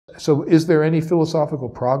So is there any philosophical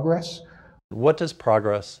progress? What does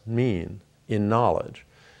progress mean in knowledge?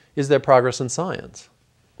 Is there progress in science?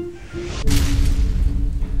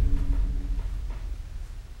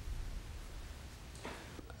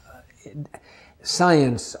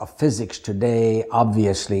 Science of physics today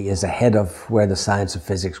obviously is ahead of where the science of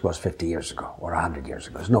physics was 50 years ago or 100 years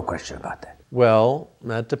ago. There's no question about that. Well,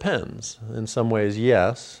 that depends. In some ways,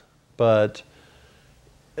 yes, but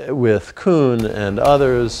with Kuhn and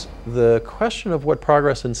others, the question of what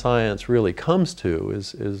progress in science really comes to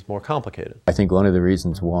is more complicated. I think one of the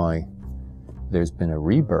reasons why there's been a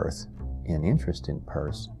rebirth in interest in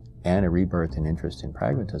Peirce and a rebirth in interest in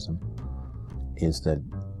pragmatism is that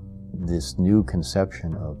this new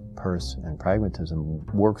conception of Peirce and pragmatism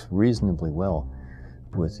works reasonably well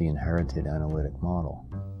with the inherited analytic model.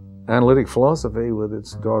 Analytic philosophy, with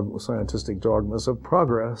its scientific dogmas of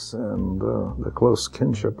progress and the close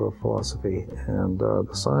kinship of philosophy and the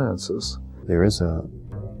sciences. There is a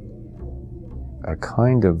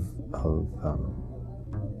kind of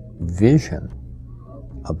vision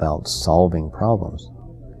about solving problems,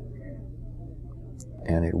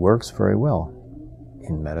 and it works very well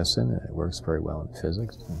in medicine, and it works very well in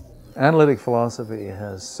physics. Analytic philosophy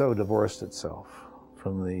has so divorced itself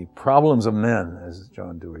from the problems of men, as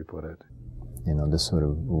John Dewey put it. You know, this sort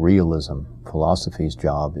of realism, philosophy's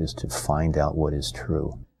job is to find out what is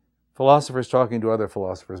true. Philosophers talking to other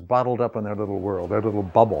philosophers, bottled up in their little world, their little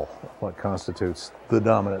bubble, what constitutes the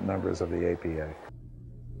dominant members of the APA.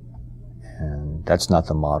 And that's not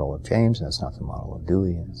the model of James, that's not the model of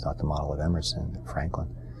Dewey, it's not the model of Emerson and Franklin,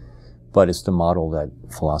 but it's the model that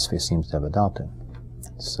philosophy seems to have adopted.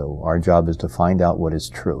 So our job is to find out what is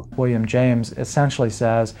true. William James essentially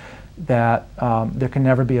says that there can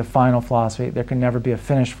never be a final philosophy, there can never be a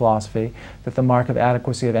finished philosophy, that the mark of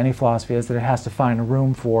adequacy of any philosophy is that it has to find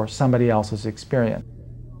room for somebody else's experience.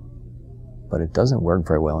 But it doesn't work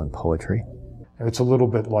very well in poetry. It's a little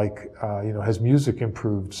bit like, you know, has music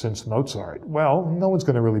improved since Mozart? Well, no one's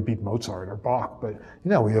going to really beat Mozart or Bach, but,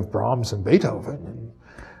 you know, we have Brahms and Beethoven. And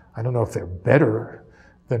I don't know if they're better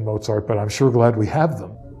than Mozart, but I'm sure glad we have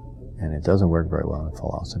them. And it doesn't work very well in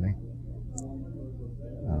philosophy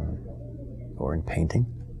or in painting.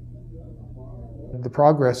 The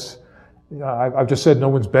progress, you know, I've just said no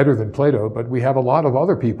one's better than Plato, but we have a lot of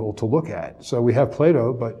other people to look at. So we have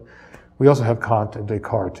Plato, but we also have Kant and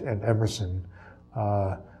Descartes and Emerson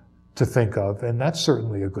to think of, and that's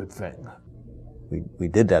certainly a good thing. We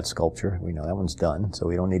did that sculpture. We know that one's done, so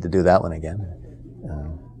we don't need to do that one again.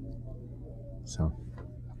 So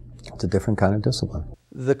it's a different kind of discipline.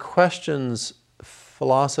 The questions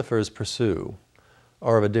philosophers pursue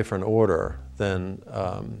are of a different order than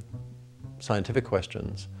scientific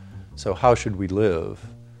questions. So how should we live?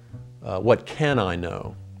 What can I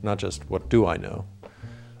know? Not just what do I know?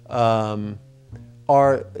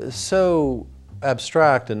 Are so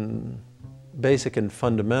abstract and basic and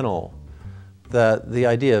fundamental that the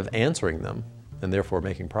idea of answering them, and therefore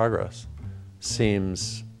making progress,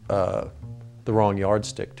 seems the wrong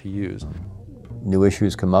yardstick to use. New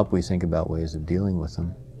issues come up, we think about ways of dealing with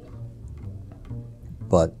them.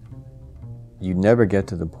 But you never get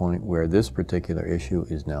to the point where this particular issue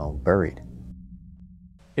is now buried.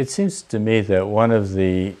 It seems to me that one of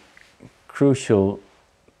the crucial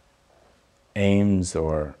aims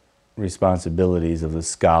or responsibilities of the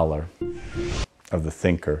scholar, of the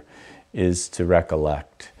thinker, is to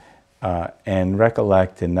recollect. And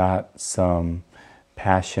recollect in not some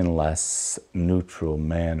passionless, neutral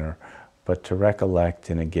manner, but to recollect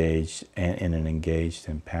and engage in an engaged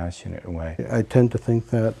and passionate way. I tend to think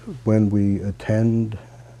that when we attend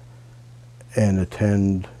and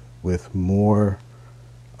attend with more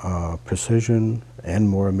precision and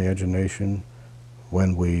more imagination,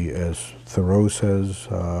 when we, as Thoreau says,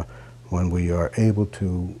 when we are able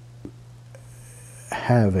to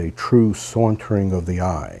have a true sauntering of the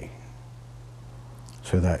eye,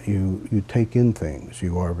 so that you take in things,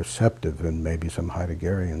 you are receptive in maybe some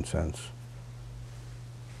Heideggerian sense.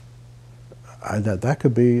 That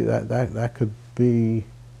could be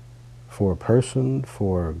for a person,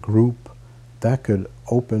 for a group, that could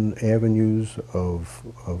open avenues of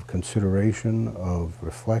consideration, of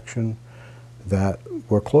reflection that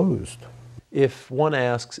were closed. If one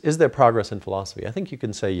asks, is there progress in philosophy? I think you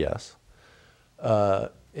can say yes,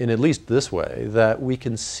 in at least this way, that we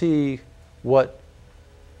can see what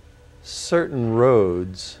certain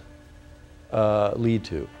roads lead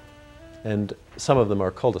to, and some of them are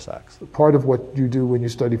cul-de-sacs. Part of what you do when you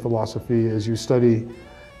study philosophy is you study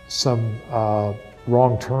some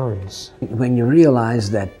wrong turns. When you realize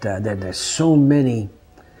that there's so many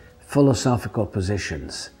philosophical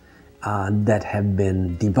positions that have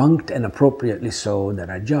been debunked, and appropriately so, that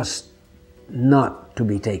are just not to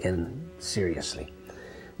be taken seriously,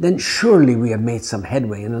 then surely we have made some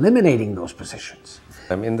headway in eliminating those positions.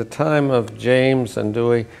 In the time of James and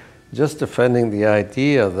Dewey, just defending the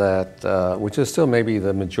idea that, which is still maybe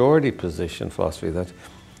the majority position in philosophy, that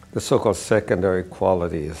the so-called secondary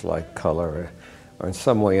qualities like color are in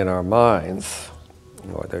some way in our minds,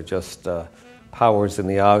 or they're just powers in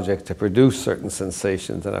the object to produce certain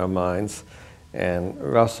sensations in our minds. And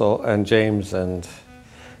Russell and James and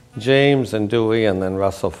Dewey, and then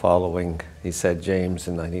Russell following, he said James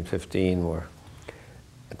in 1915, were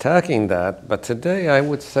attacking that. But today I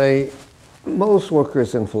would say most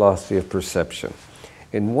workers in philosophy of perception,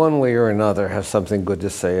 in one way or another, have something good to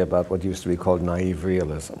say about what used to be called naive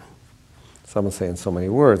realism. Some say in so many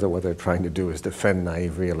words that what they're trying to do is defend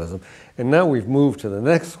naive realism. And now we've moved to the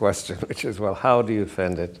next question, which is, well, how do you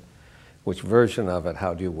defend it? Which version of it?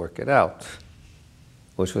 How do you work it out?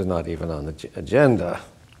 Which was not even on the agenda.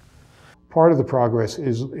 Part of the progress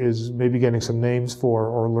is maybe getting some names for,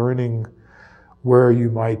 or learning where you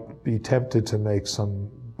might be tempted to make some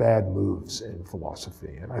bad moves in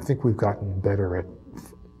philosophy. And I think we've gotten better at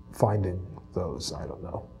finding those. I don't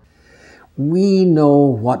know. We know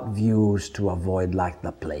what views to avoid like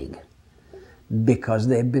the plague, because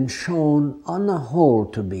they've been shown on the whole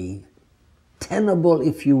to be tenable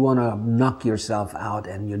if you want to knock yourself out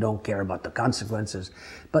and you don't care about the consequences,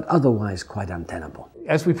 but otherwise quite untenable.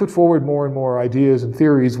 As we put forward more and more ideas and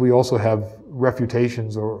theories, we also have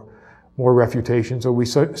refutations, or more refutations, or we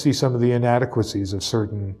see some of the inadequacies of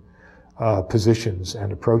certain positions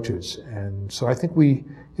and approaches. And so I think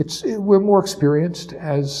we're more experienced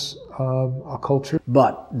as a culture.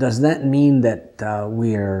 But does that mean that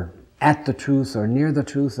we're at the truth or near the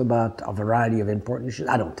truth about a variety of important issues?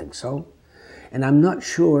 I don't think so. And I'm not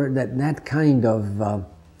sure that that kind of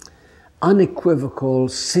unequivocal,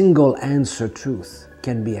 single answer truth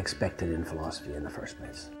can be expected in philosophy in the first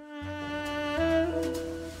place.